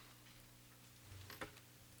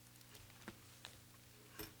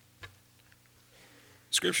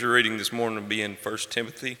Scripture reading this morning will be in 1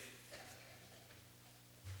 Timothy.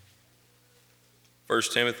 1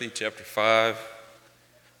 Timothy chapter 5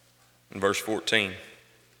 and verse 14.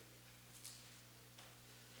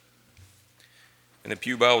 In the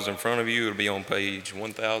pew Bibles in front of you, it'll be on page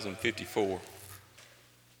 1054.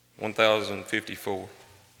 1054.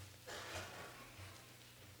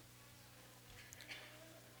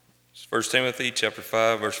 It's 1 Timothy chapter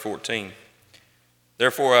 5, verse 14.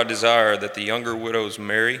 Therefore I desire that the younger widows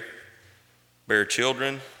marry, bear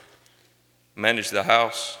children, manage the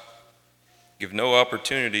house, give no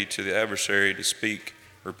opportunity to the adversary to speak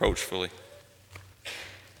reproachfully.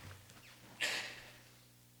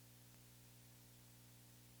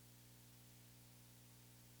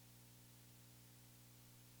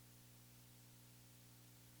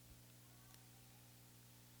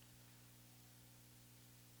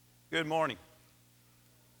 Good morning.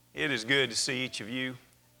 It is good to see each of you.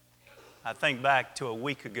 I think back to a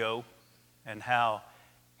week ago and how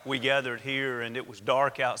we gathered here and it was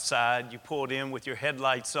dark outside. You pulled in with your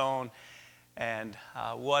headlights on, and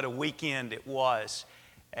what a weekend it was.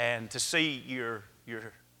 And to see your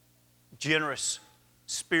generous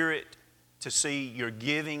spirit, to see your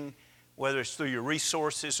giving, whether it's through your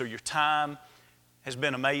resources or your time, has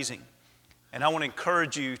been amazing. And I want to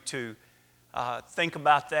encourage you to think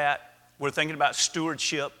about that. We're thinking about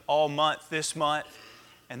stewardship all month, this month,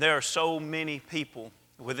 and there are so many people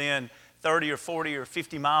within 30 or 40 or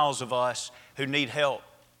 50 miles of us who need help.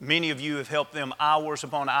 Many of you have helped them hours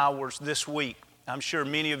upon hours this week. I'm sure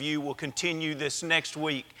many of you will continue this next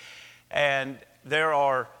week. And there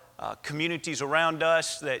are communities around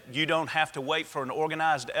us that you don't have to wait for an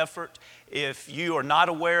organized effort. If you are not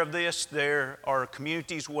aware of this, there are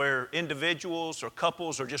communities where individuals or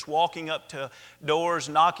couples are just walking up to doors,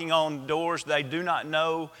 knocking on doors they do not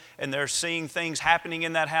know, and they're seeing things happening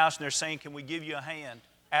in that house, and they're saying, "Can we give you a hand?"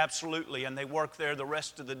 Absolutely, and they work there the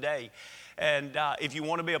rest of the day. And if you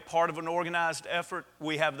want to be a part of an organized effort,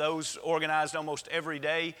 we have those organized almost every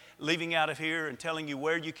day, leaving out of here and telling you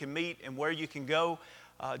where you can meet and where you can go.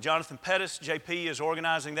 Jonathan Pettis, JP, is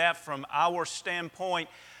organizing that from our standpoint,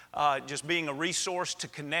 just being a resource to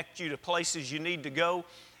connect you to places you need to go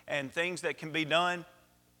and things that can be done.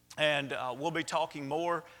 And we'll be talking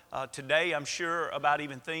more today, I'm sure, about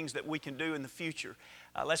even things that we can do in the future.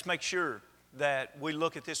 Let's make sure that we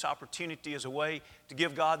look at this opportunity as a way to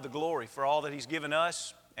give God the glory for all that He's given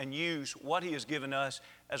us and use what He has given us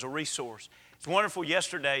as a resource. It's wonderful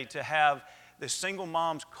yesterday to have the Single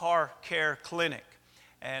Moms Car Care Clinic.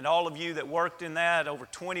 And all of you that worked in that, over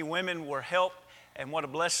 20 women were helped, and what a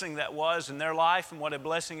blessing that was in their life, and what a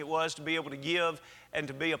blessing it was to be able to give and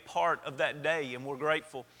to be a part of that day, and we're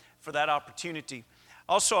grateful for that opportunity.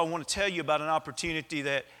 Also, I want to tell you about an opportunity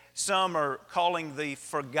that some are calling the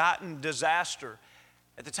forgotten disaster.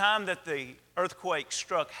 At the time that the earthquake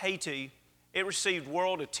struck Haiti, it received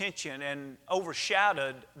world attention and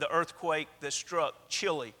overshadowed the earthquake that struck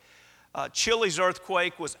Chile. Chile's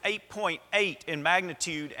earthquake was 8.8 in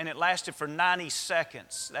magnitude, and it lasted for 90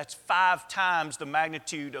 seconds. That's 5 times the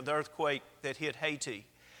magnitude of the earthquake that hit Haiti.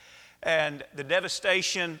 And the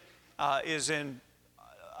devastation is in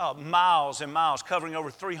miles and miles, covering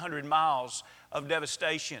over 300 miles of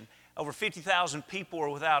devastation. Over 50,000 people were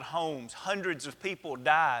without homes. Hundreds of people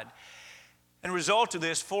died. And as a result of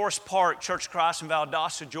this, Forest Park Church of Christ in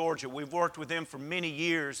Valdosta, Georgia, we've worked with them for many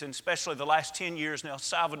years, and especially the last 10 years in El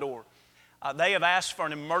Salvador. They have asked for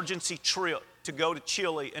an emergency trip to go to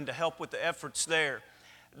Chile and to help with the efforts there.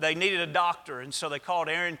 They needed a doctor, and so they called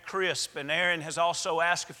Aaron Crisp, and Aaron has also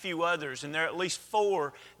asked a few others, and there are at least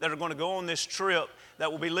 4 that are going to go on this trip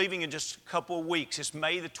that will be leaving in just a couple of weeks. It's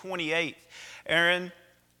May the 28th. Aaron,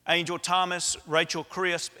 Angel Thomas, Rachel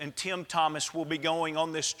Crisp, and Tim Thomas will be going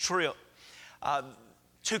on this trip.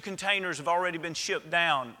 2 containers have already been shipped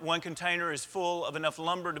down. 1 container is full of enough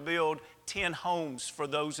lumber to build 10 homes for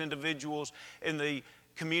those individuals in the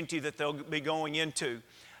community that they'll be going into.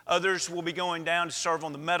 Others will be going down to serve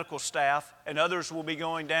on the medical staff, and others will be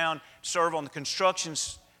going down to serve on the construction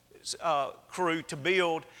crew to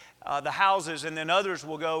build the houses, and then others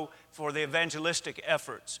will go for the evangelistic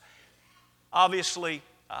efforts. Obviously,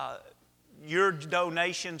 your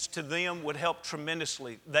donations to them would help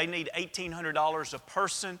tremendously. They need $1,800 a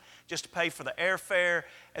person just to pay for the airfare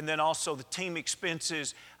and then also the team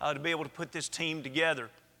expenses to be able to put this team together.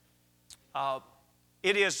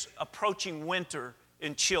 It is approaching winter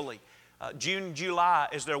in Chile. June, July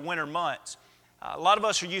is their winter months. A lot of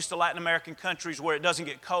us are used to Latin American countries where it doesn't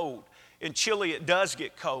get cold. In Chile, it does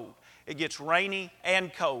get cold. It gets rainy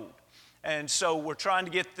and cold. And so we're trying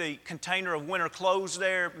to get the container of winter clothes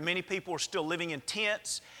there. Many people are still living in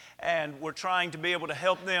tents. and we're trying to be able to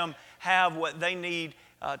help them have what they need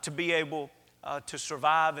to be able to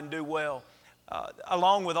survive and do well.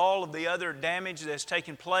 Along with all of the other damage that's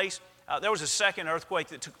taken place, there was a second earthquake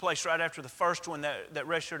that took place right after the first one that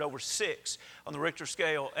registered over 6 on the Richter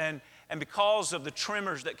scale. And because of the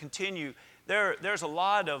tremors that continue, there's a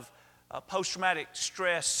lot of post-traumatic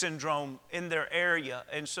stress syndrome in their area.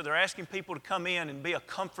 And so they're asking people to come in and be a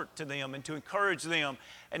comfort to them and to encourage them.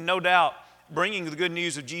 And no doubt, bringing the good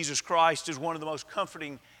news of Jesus Christ is one of the most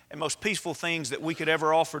comforting and most peaceful things that we could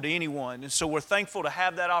ever offer to anyone. And so we're thankful to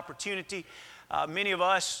have that opportunity. Many of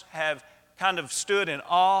us have kind of stood in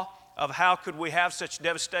awe of how could we have such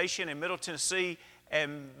devastation in Middle Tennessee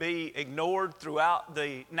and be ignored throughout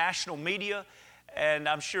the national media. And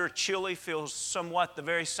I'm sure Chile feels somewhat the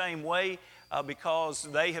very same way because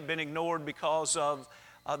they have been ignored because of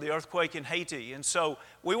the earthquake in Haiti. And so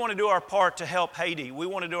we want to do our part to help Haiti. We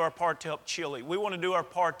want to do our part to help Chile. We want to do our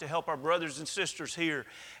part to help our brothers and sisters here.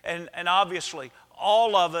 And obviously,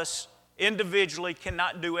 all of us individually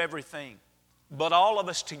cannot do everything, but all of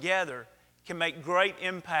us together can make great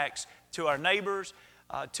impacts to our neighbors,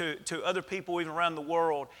 to other people even around the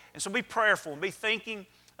world. And so be prayerful and be thinking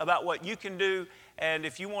about what you can do. And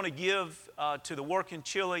if you want to give to the work in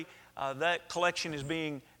Chile, that collection is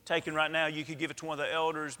being taken right now. You could give it to one of the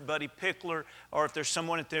elders, Buddy Pickler, or if there's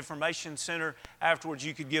someone at the information center afterwards,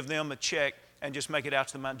 you could give them a check and just make it out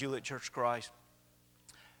to the Mount Juliet Church of Christ.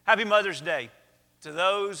 Happy Mother's Day. To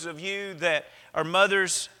those of you that are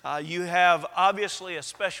mothers, you have obviously a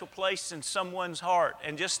special place in someone's heart.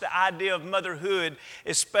 And just the idea of motherhood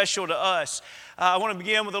is special to us. I want to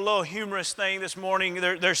begin with a little humorous thing this morning.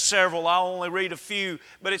 There's several. I'll only read a few.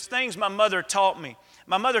 But it's things my mother taught me.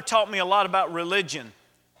 My mother taught me a lot about religion.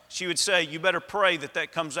 She would say, you better pray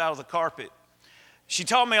that comes out of the carpet. She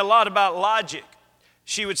taught me a lot about logic.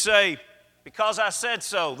 She would say, because I said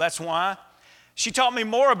so, that's why. She taught me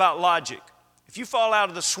more about logic. If you fall out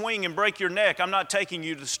of the swing and break your neck, I'm not taking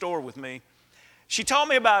you to the store with me. She taught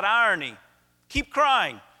me about irony. Keep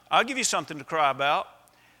crying. I'll give you something to cry about.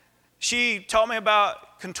 She taught me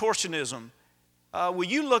about contortionism. Will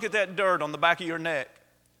you look at that dirt on the back of your neck?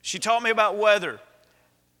 She taught me about weather.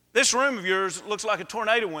 This room of yours looks like a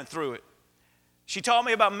tornado went through it. She taught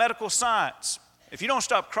me about medical science. If you don't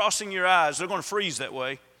stop crossing your eyes, they're going to freeze that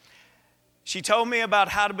way. She told me about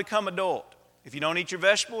how to become adult. If you don't eat your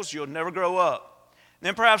vegetables, you'll never grow up. And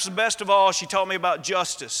then perhaps the best of all, she taught me about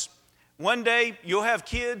justice. One day, you'll have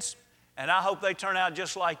kids, and I hope they turn out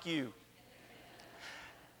just like you.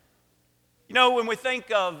 You know, when we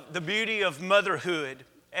think of the beauty of motherhood,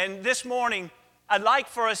 and this morning, I'd like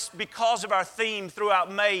for us, because of our theme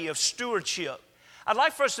throughout May of stewardship, I'd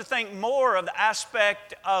like for us to think more of the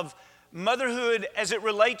aspect of motherhood as it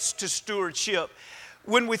relates to stewardship.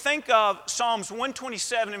 When we think of Psalms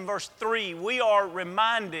 127 and verse 3, we are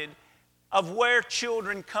reminded of where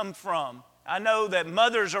children come from. I know that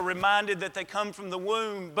mothers are reminded that they come from the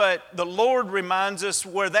womb, but the Lord reminds us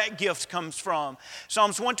where that gift comes from.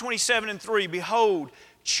 Psalms 127 and 3, behold,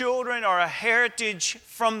 children are a heritage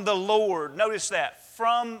from the Lord. Notice that,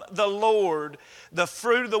 from the Lord. The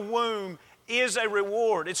fruit of the womb is a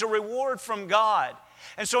reward. It's a reward from God.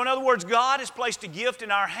 And so in other words, God has placed a gift in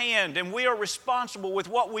our hand, and we are responsible with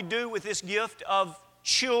what we do with this gift of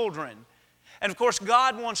children. And of course,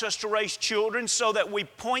 God wants us to raise children so that we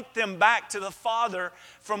point them back to the Father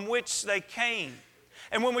from which they came.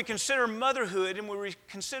 And when we consider motherhood and we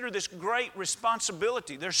consider this great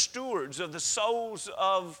responsibility, they're stewards of the souls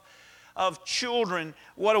of children.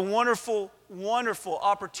 What a wonderful, wonderful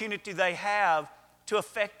opportunity they have to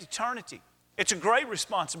affect eternity. It's a great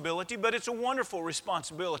responsibility, but it's a wonderful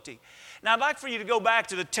responsibility. Now, I'd like for you to go back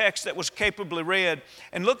to the text that was capably read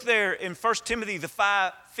and look there in 1 Timothy, the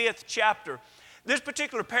 5th chapter. This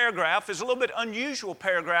particular paragraph is a little bit unusual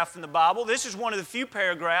paragraph in the Bible. This is one of the few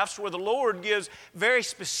paragraphs where the Lord gives very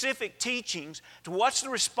specific teachings to what's the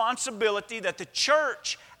responsibility that the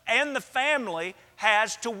church and the family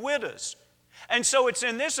has to widows. And so it's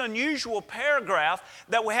in this unusual paragraph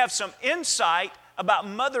that we have some insight about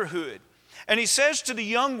motherhood. And he says to the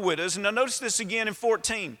young widows, and now notice this again in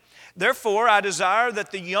 14, therefore I desire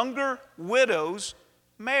that the younger widows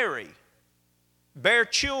marry, bear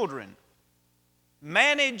children,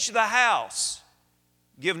 manage the house,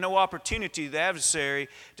 give no opportunity to the adversary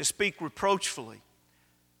to speak reproachfully.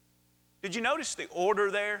 Did you notice the order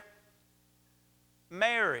there?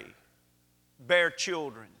 Marry, bear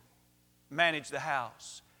children, manage the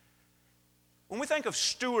house. When we think of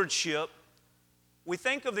stewardship, we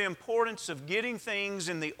think of the importance of getting things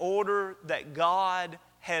in the order that God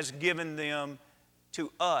has given them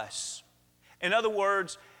to us. In other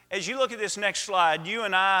words, as you look at this next slide, you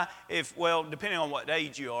and I, depending on what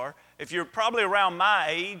age you are, if you're probably around my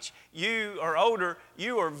age, you are older,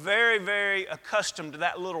 you are very, very accustomed to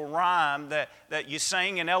that little rhyme that you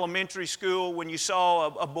sang in elementary school when you saw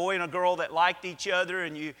a boy and a girl that liked each other,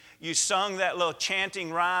 and you sung that little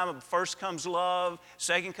chanting rhyme. First comes love,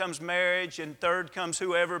 second comes marriage, and third comes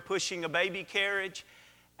whoever pushing a baby carriage.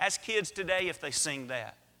 Ask kids today if they sing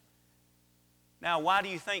that. Now, why do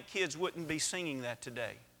you think kids wouldn't be singing that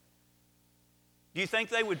today? Do you think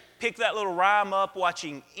they would pick that little rhyme up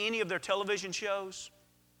watching any of their television shows?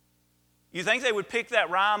 You think they would pick that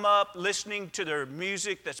rhyme up listening to their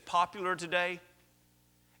music that's popular today?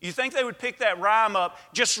 You think they would pick that rhyme up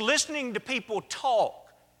just listening to people talk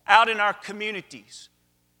out in our communities?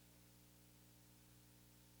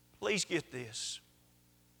 Please get this.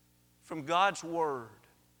 From God's Word,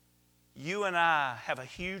 you and I have a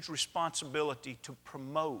huge responsibility to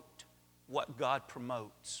promote what God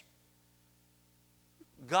promotes.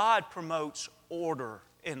 God promotes order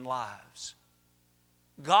in lives.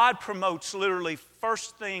 God promotes literally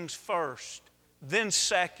first things first, then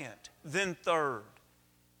second, then third.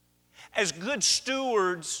 As good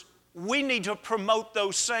stewards, we need to promote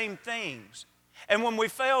those same things. And when we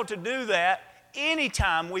fail to do that,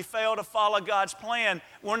 anytime we fail to follow God's plan,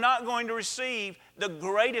 we're not going to receive the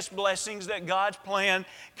greatest blessings that God's plan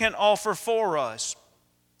can offer for us.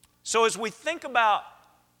 So as we think about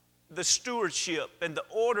the stewardship and the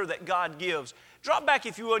order that God gives, drop back,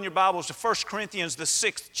 if you will, in your Bibles to 1 Corinthians, the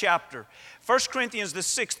 6th chapter. 1 Corinthians, the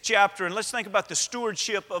 6th chapter, and let's think about the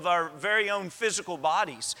stewardship of our very own physical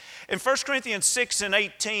bodies. In 1 Corinthians 6 and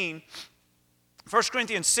 18, 1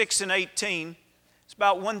 Corinthians 6 and 18, it's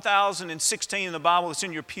about 1016 in the Bible. It's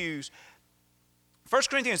in your pews. 1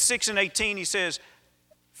 Corinthians 6 and 18, he says,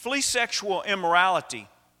 flee sexual immorality.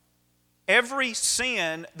 Every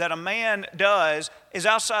sin that a man does is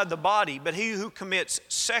outside the body, but he who commits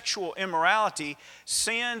sexual immorality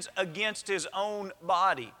sins against his own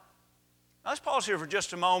body. Now let's pause here for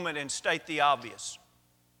just a moment and state the obvious.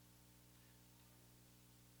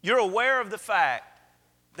 You're aware of the fact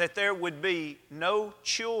that there would be no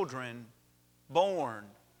children born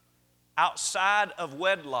outside of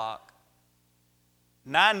wedlock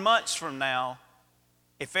 9 months from now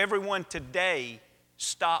if everyone today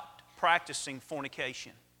stopped practicing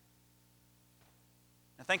fornication.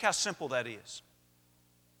 Now think how simple that is.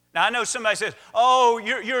 Now I know somebody says, oh,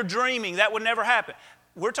 you're dreaming, that would never happen.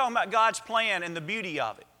 We're talking about God's plan and the beauty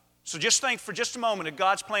of it. So just think for just a moment of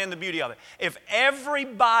God's plan and the beauty of it. If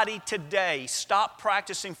everybody today stopped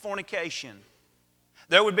practicing fornication,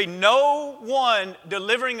 there would be no one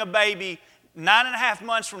delivering a baby 9.5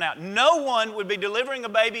 months from now. No one would be delivering a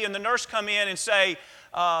baby and the nurse come in and say,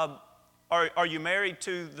 are you married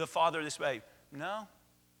to the father of this baby? No,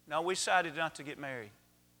 we decided not to get married.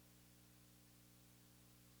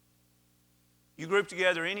 You group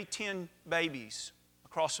together any 10 babies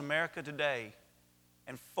across America today,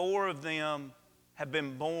 and 4 of them have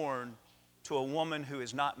been born to a woman who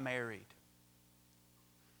is not married.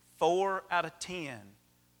 4 out of 10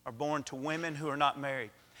 are born to women who are not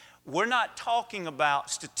married. We're not talking about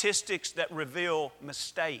statistics that reveal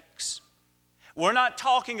mistakes. We're not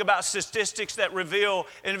talking about statistics that reveal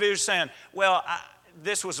individuals saying, well,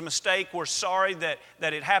 this was a mistake. We're sorry that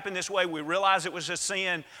it happened this way. We realize it was a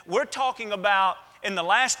sin. We're talking about, in the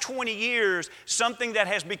last 20 years, something that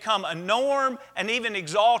has become a norm and even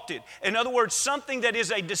exalted. In other words, something that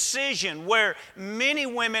is a decision where many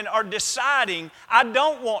women are deciding, I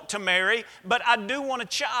don't want to marry, but I do want a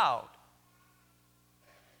child.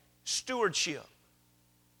 Stewardship.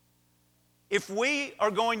 If we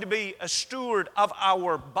are going to be a steward of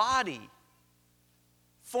our body,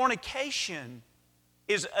 fornication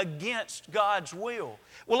is against God's will.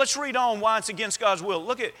 Well, let's read on why it's against God's will.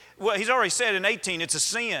 Look at, well, he's already said in 18, it's a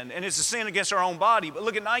sin, and it's a sin against our own body. But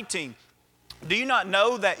look at 19. Do you not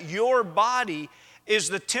know that your body is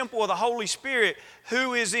the temple of the Holy Spirit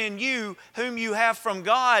who is in you, whom you have from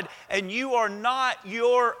God, and you are not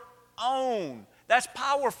your own? That's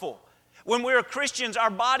powerful. When we're Christians,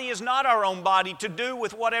 our body is not our own body to do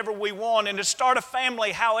with whatever we want and to start a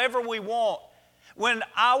family however we want. When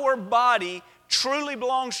our body truly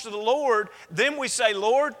belongs to the Lord, then we say,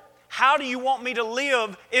 Lord, how do you want me to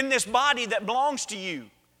live in this body that belongs to you?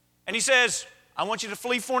 And he says, I want you to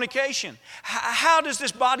flee fornication. How does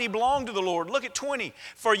this body belong to the Lord? Look at 20.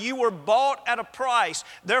 For you were bought at a price.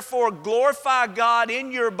 Therefore glorify God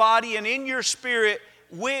in your body and in your spirit,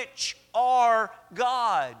 which are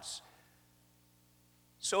God's.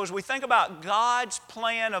 So as we think about God's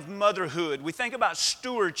plan of motherhood, we think about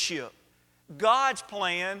stewardship. God's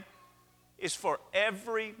plan is for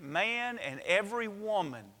every man and every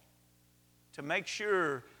woman to make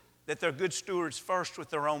sure that they're good stewards first with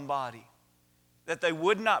their own body, that they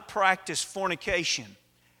would not practice fornication.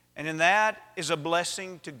 And in that is a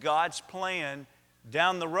blessing to God's plan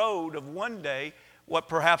down the road of one day what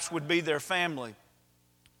perhaps would be their family.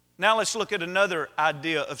 Now let's look at another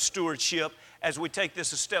idea of stewardship as we take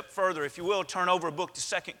this a step further. If you will, turn over a book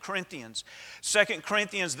to 2 Corinthians. 2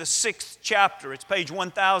 Corinthians, the 6th chapter. It's page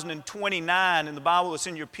 1029 in the Bible that's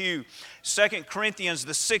in your pew. 2 Corinthians,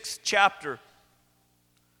 the 6th chapter.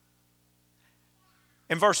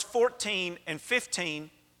 In verse 14 and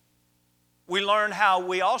 15, we learn how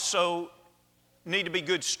we also need to be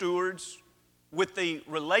good stewards with the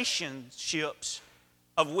relationships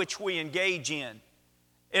of which we engage in.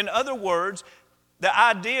 In other words, the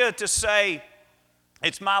idea to say,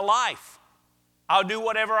 it's my life. I'll do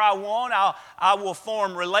whatever I want. I will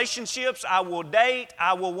form relationships. I will date.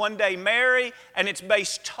 I will one day marry. And it's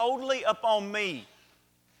based totally upon me.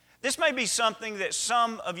 This may be something that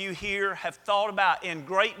some of you here have thought about in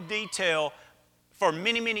great detail for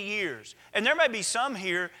many, many years. And there may be some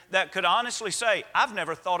here that could honestly say, I've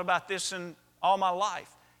never thought about this in all my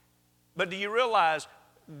life. But do you realize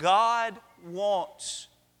God wants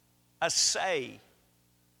a say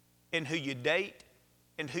in who you date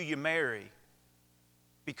and who you marry?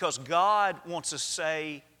 Because God wants a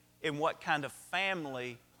say in what kind of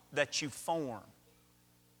family that you form.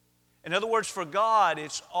 In other words, for God,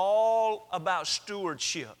 it's all about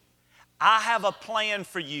stewardship. I have a plan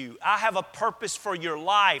for you. I have a purpose for your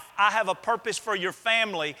life. I have a purpose for your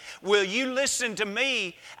family. Will you listen to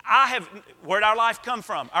me? Where'd our life come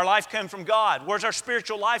from? Our life came from God. Where's our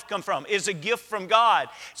spiritual life come from? It's a gift from God.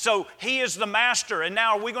 So He is the master, and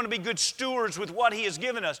now are we going to be good stewards with what He has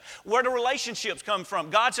given us? Where do relationships come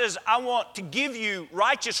from? God says, I want to give you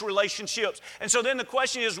righteous relationships. And so then the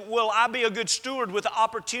question is, will I be a good steward with the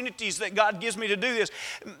opportunities that God gives me to do this?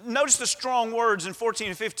 Notice the strong words in 14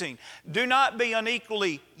 and 15. Do not be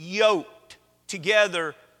unequally yoked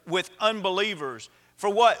together with unbelievers. For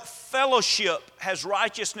what fellowship has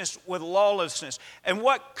righteousness with lawlessness? And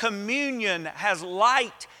what communion has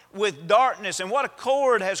light with darkness? And what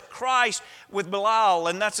accord has Christ with Belial?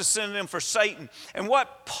 And that's a synonym for Satan. And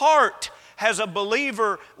what part has a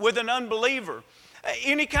believer with an unbeliever?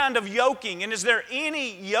 Any kind of yoking. And is there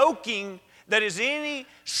any yoking that is any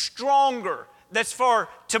stronger, that's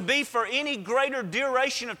to be for any greater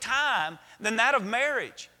duration of time than that of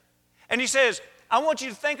marriage? And he says, I want you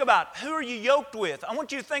to think about who are you yoked with. I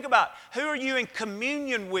want you to think about who are you in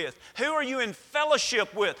communion with. Who are you in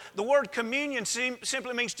fellowship with. The word communion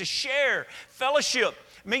simply means to share. Fellowship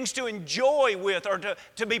means to enjoy with or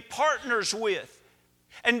to be partners with.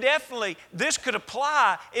 And definitely this could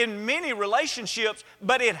apply in many relationships,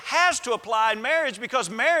 but it has to apply in marriage because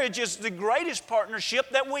marriage is the greatest partnership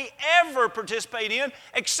that we ever participate in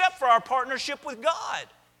except for our partnership with God.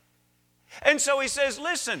 And so he says,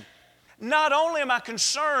 listen, not only am I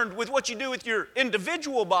concerned with what you do with your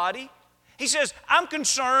individual body, he says, I'm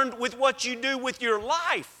concerned with what you do with your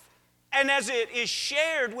life and as it is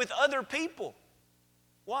shared with other people.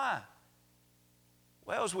 Why?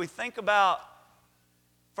 Well, as we think about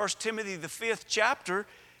 1 Timothy, the 5th chapter,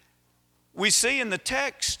 we see in the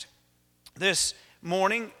text this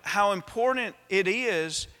morning how important it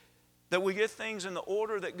is that we get things in the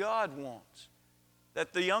order that God wants.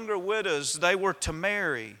 That the younger widows, they were to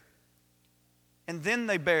marry, and then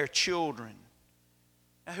they bear children.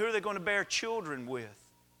 Now, who are they going to bear children with?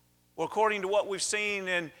 Well, according to what we've seen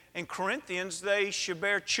in Corinthians, they should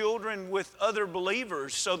bear children with other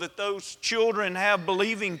believers so that those children have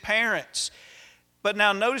believing parents. But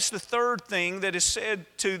now notice the third thing that is said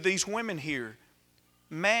to these women here.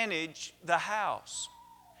 Manage the house.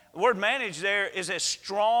 The word manage there is as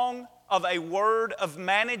strong of a word of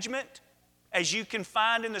management as you can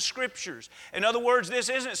find in the Scriptures. In other words, this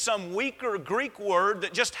isn't some weaker Greek word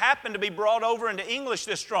that just happened to be brought over into English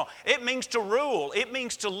this strong. It means to rule. It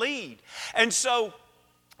means to lead. And so,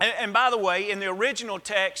 and by the way, in the original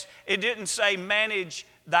text, it didn't say manage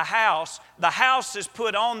the house. The house is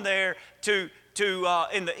put on there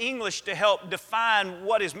in the English to help define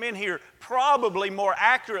what is meant here. Probably more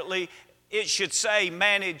accurately, it should say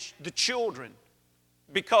manage the children,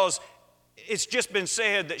 because it's just been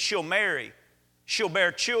said that she'll marry, she'll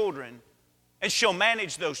bear children, and she'll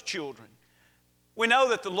manage those children. We know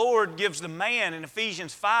that the Lord gives the man in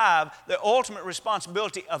Ephesians 5 the ultimate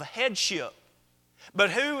responsibility of headship. But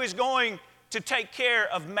who is going to take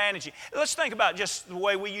care of managing? Let's think about just the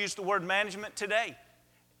way we use the word management today.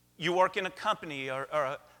 You work in a company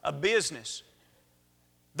or a business.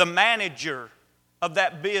 The manager of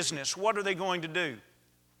that business, what are they going to do?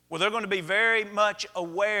 Well, they're going to be very much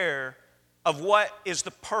aware of what is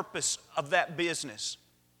the purpose of that business.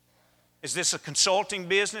 Is this a consulting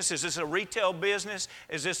business? Is this a retail business?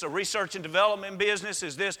 Is this a research and development business?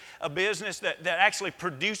 Is this a business that actually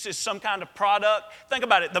produces some kind of product? Think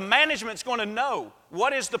about it. The management's going to know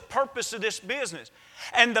what is the purpose of this business.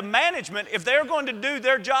 And the management, if they're going to do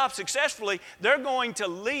their job successfully, they're going to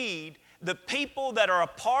lead the people that are a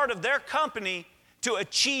part of their company to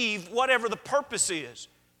achieve whatever the purpose is.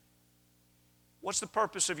 What's the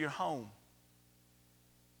purpose of your home?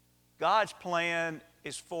 God's plan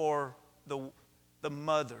is for the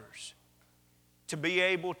mothers to be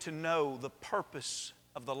able to know the purpose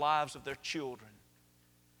of the lives of their children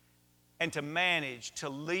and to manage, to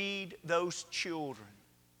lead those children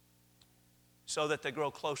so that they grow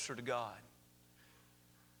closer to God.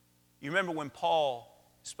 You remember when Paul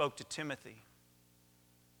spoke to Timothy,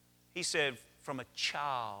 he said, from a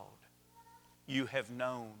child you have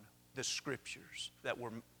known the Scriptures that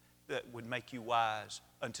would make you wise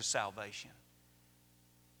unto salvation.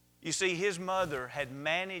 You see, his mother had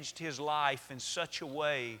managed his life in such a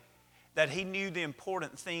way that he knew the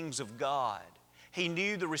important things of God. He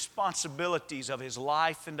knew the responsibilities of his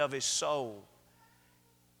life and of his soul.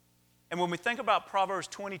 And when we think about Proverbs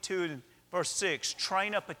 22 and verse 6,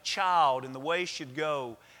 train up a child in the way he should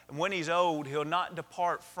go, and when he's old, he'll not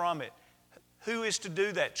depart from it. Who is to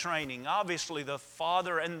do that training? Obviously, the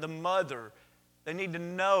father and the mother. They need to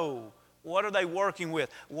know, what are they working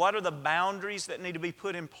with? What are the boundaries that need to be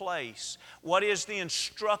put in place? What is the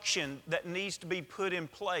instruction that needs to be put in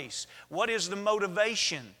place? What is the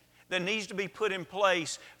motivation that needs to be put in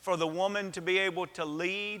place for the woman to be able to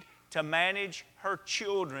lead, to manage her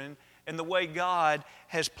children in the way God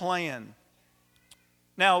has planned?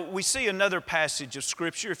 Now, we see another passage of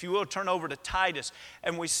Scripture. If you will, turn over to Titus.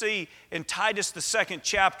 And we see in Titus, the 2nd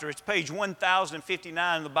chapter, it's page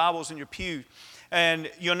 1059 in the Bibles in your pew.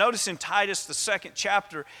 And you'll notice in Titus, the 2nd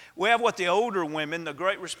chapter, we have what the older women, the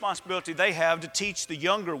great responsibility they have to teach the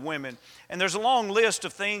younger women. And there's a long list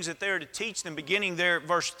of things that they're to teach them, beginning there at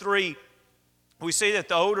verse 3. We see that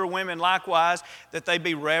the older women likewise, that they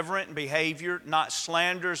be reverent in behavior, not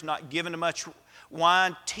slanderers, not given to much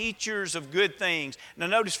wine, teachers of good things. Now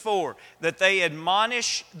notice 4, that they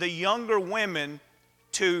admonish the younger women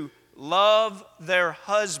to love their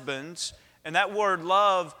husbands. And that word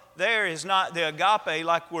love there is not the agape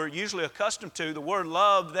like we're usually accustomed to. The word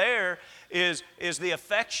love there is the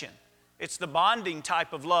affection. It's the bonding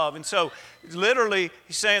type of love. And so literally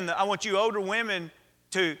he's saying that I want you older women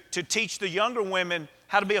to teach the younger women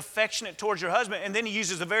how to be affectionate towards your husband. And then he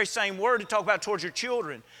uses the very same word to talk about towards your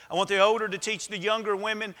children. I want the older to teach the younger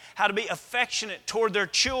women how to be affectionate toward their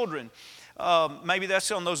children. Maybe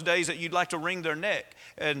that's on those days that you'd like to wring their neck.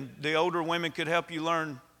 And the older women could help you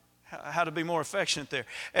learn how to be more affectionate there.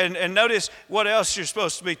 And notice what else you're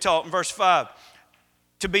supposed to be taught in verse 5.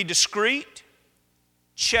 To be discreet,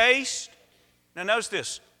 chaste. Now notice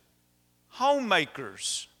this.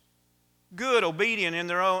 Homemakers. Good, obedient in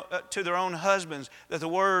to their own husbands, that the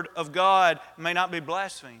word of God may not be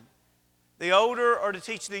blasphemed. The older are to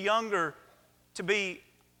teach the younger to be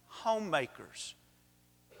homemakers.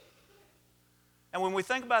 And when we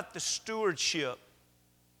think about the stewardship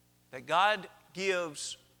that God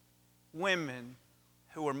gives women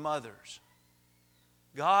who are mothers,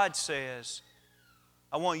 God says,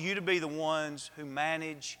 I want you to be the ones who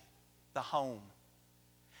manage the home.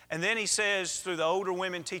 And then he says, through the older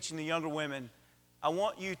women teaching the younger women, I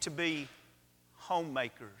want you to be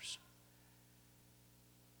homemakers.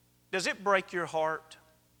 Does it break your heart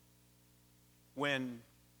when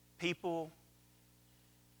people,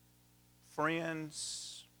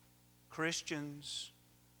 friends, Christians,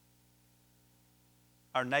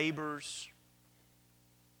 our neighbors,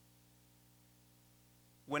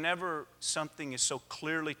 whenever something is so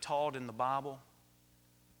clearly taught in the Bible,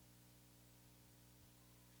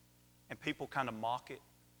 and people kind of mock it,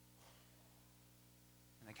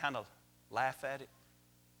 and they kind of laugh at it?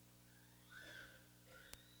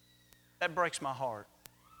 That breaks my heart.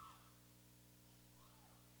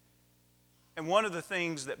 And one of the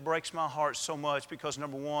things that breaks my heart so much, because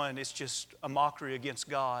number one, it's just a mockery against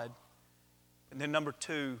God. And then number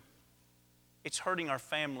two, it's hurting our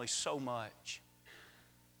family so much,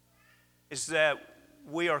 is that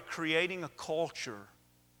we are creating a culture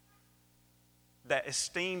that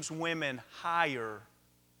esteems women higher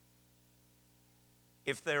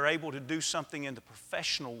if they're able to do something in the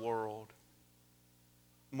professional world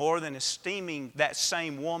more than esteeming that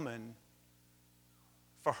same woman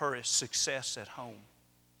for her success at home.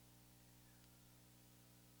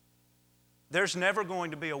 There's never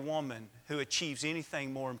going to be a woman who achieves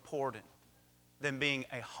anything more important than being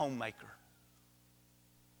a homemaker.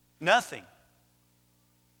 Nothing.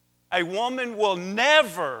 A woman will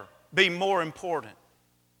never be more important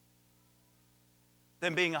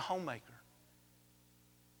than being a homemaker.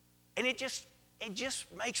 And it just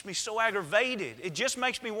makes me so aggravated. It just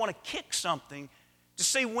makes me want to kick something to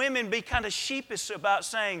see women be kind of sheepish about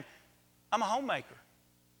saying, I'm a homemaker.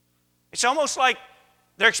 It's almost like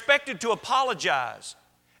they're expected to apologize.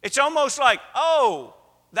 It's almost like, oh,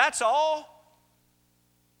 that's all?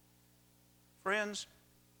 Friends,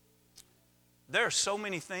 there are so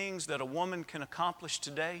many things that a woman can accomplish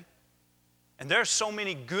today, and there are so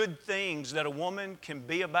many good things that a woman can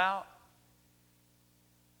be about.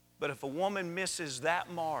 But if a woman misses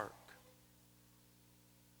that mark,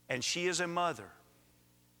 and she is a mother,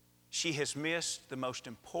 she has missed the most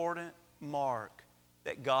important mark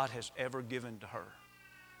that God has ever given to her.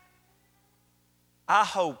 I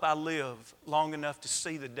hope I live long enough to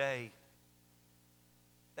see the day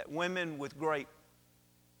that women with great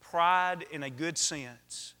pride in a good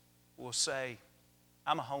sense will say,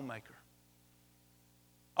 I'm a homemaker.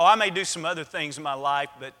 Oh, I may do some other things in my life,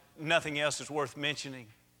 but nothing else is worth mentioning.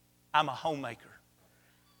 I'm a homemaker.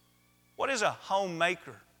 What is a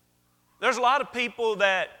homemaker? There's a lot of people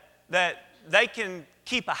that they can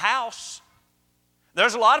keep a house.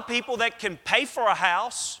 There's a lot of people that can pay for a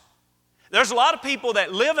house. There's a lot of people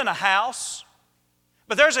that live in a house.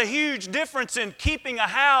 But there's a huge difference in keeping a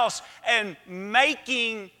house and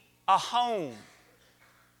making a home.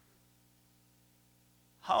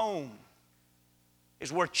 Home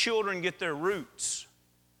is where children get their roots.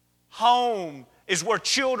 Home is where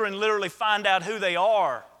children literally find out who they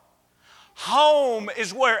are. Home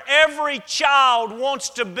is where every child wants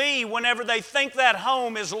to be whenever they think that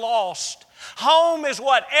home is lost. Home is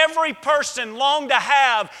what every person longed to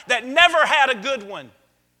have that never had a good one.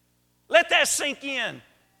 Let that sink in.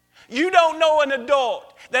 You don't know an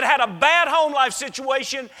adult that had a bad home life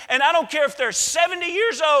situation, and I don't care if they're 70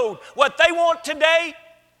 years old, what they want today,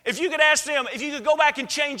 if you could ask them, if you could go back and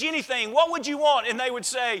change anything, what would you want? And they would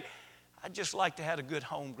say, I'd just like to have a good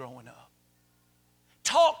home growing up.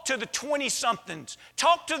 Talk to the 20-somethings.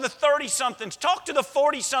 Talk to the 30-somethings. Talk to the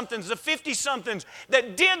 40-somethings, the 50-somethings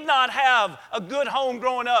that did not have a good home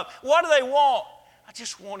growing up. What do they want? I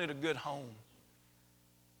just wanted a good home.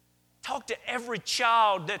 Talk to every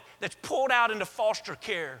child that's pulled out into foster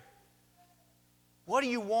care. What do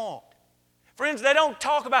you want? Friends, they don't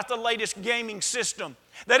talk about the latest gaming system.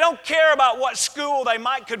 They don't care about what school they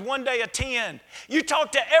could one day attend. You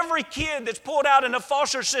talk to every kid that's pulled out in the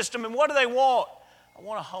foster system, and what do they want? I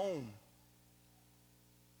want a home.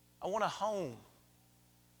 I want a home.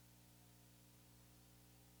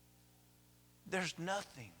 There's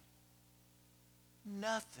nothing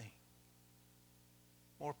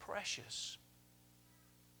more precious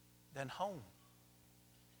than home.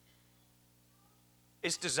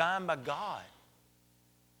 It's designed by God.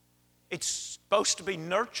 It's supposed to be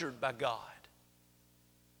nurtured by God.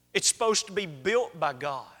 It's supposed to be built by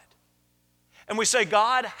God. And we say,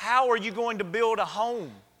 God, how are you going to build a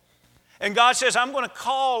home? And God says, I'm going to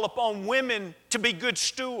call upon women to be good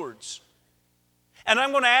stewards. And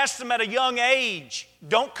I'm going to ask them at a young age,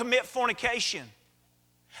 don't commit fornication.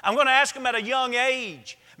 I'm going to ask them at a young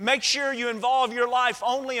age, make sure you involve your life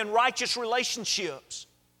only in righteous relationships.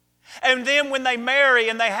 And then when they marry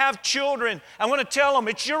and they have children, I'm going to tell them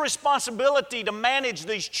it's your responsibility to manage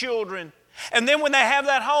these children. And then when they have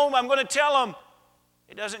that home, I'm going to tell them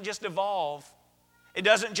it doesn't just evolve. It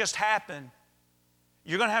doesn't just happen.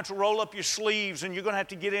 You're going to have to roll up your sleeves and you're going to have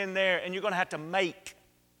to get in there and you're going to have to make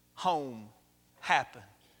home happen.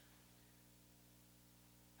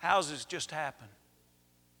 Houses just happen.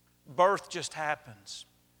 Birth just happens.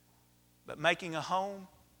 But making a home,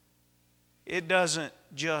 it doesn't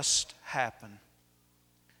just happen.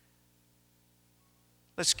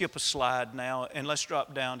 Let's skip a slide now and let's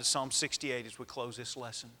drop down to Psalm 68 as we close this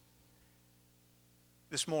lesson.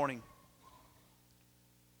 This morning,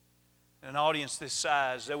 in an audience this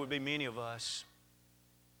size, there would be many of us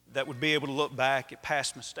that would be able to look back at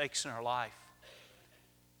past mistakes in our life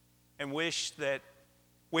and wish that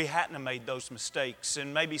we hadn't have made those mistakes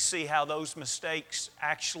and maybe see how those mistakes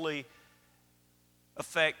actually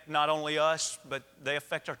affect not only us, but they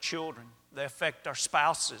affect our children. They affect our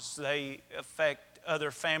spouses. They affect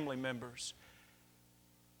other family members.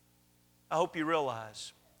 I hope you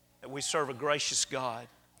realize that we serve a gracious God.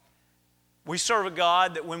 We serve a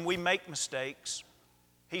God that when we make mistakes,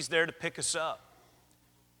 He's there to pick us up.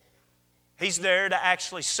 He's there to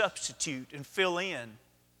actually substitute and fill in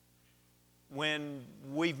when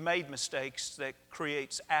we've made mistakes that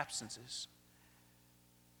creates absences.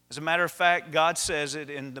 As a matter of fact, God says it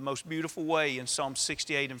in the most beautiful way in Psalm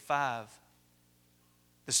 68 and 5.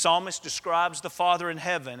 The psalmist describes the Father in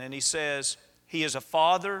heaven, and he says, He is a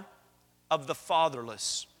father of the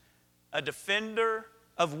fatherless, a defender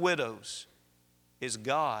of widows, is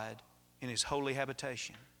God in His holy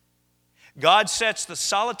habitation. God sets the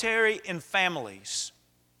solitary in families.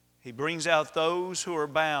 He brings out those who are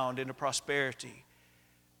bound into prosperity,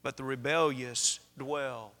 but the rebellious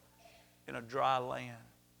dwell in a dry land.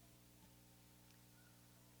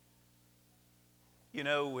 You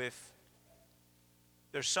know, if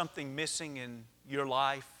there's something missing in your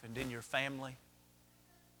life and in your family,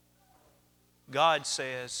 God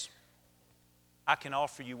says, I can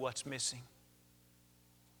offer you what's missing.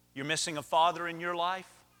 You're missing a father in your life?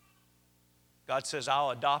 God says,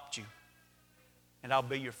 I'll adopt you and I'll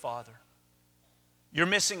be your father. You're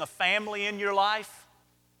missing a family in your life?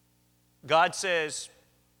 God says,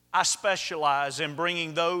 I specialize in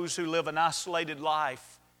bringing those who live an isolated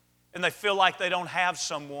life and they feel like they don't have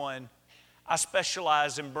someone. I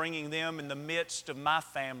specialize in bringing them in the midst of my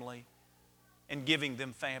family and giving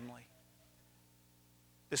them family.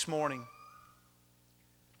 This morning,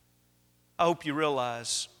 I hope you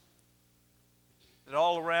realize that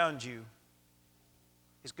all around you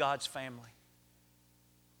is God's family.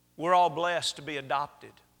 We're all blessed to be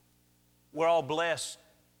adopted. We're all blessed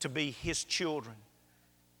to be His children.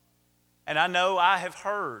 And I know I have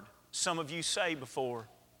heard some of you say before,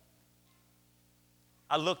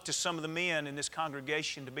 I look to some of the men in this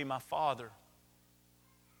congregation to be my father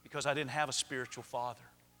because I didn't have a spiritual father.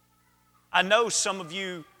 I know some of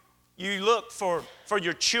you, you look for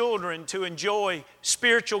your children to enjoy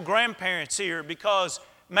spiritual grandparents here because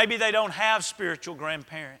maybe they don't have spiritual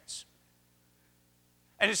grandparents.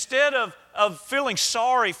 And instead of feeling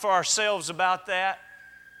sorry for ourselves about that,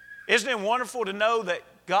 isn't it wonderful to know that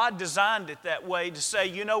God designed it that way to say,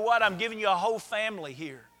 you know what, I'm giving you a whole family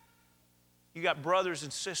here. You got brothers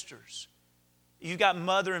and sisters. You got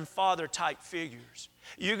mother and father type figures.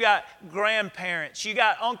 You got grandparents. You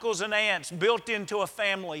got uncles and aunts built into a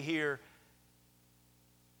family here.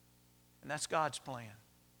 And that's God's plan.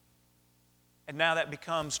 And now that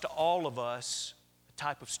becomes to all of us a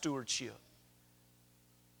type of stewardship.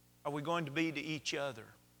 Are we going to be to each other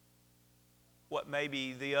what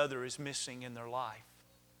maybe the other is missing in their life?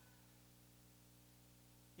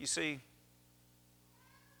 You see,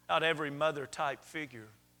 not every mother type figure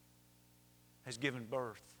has given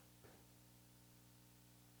birth.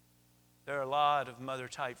 There are a lot of mother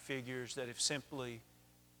type figures that have simply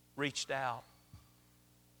reached out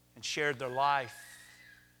and shared their life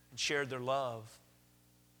and shared their love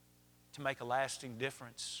to make a lasting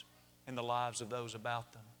difference in the lives of those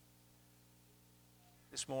about them.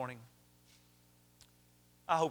 This morning,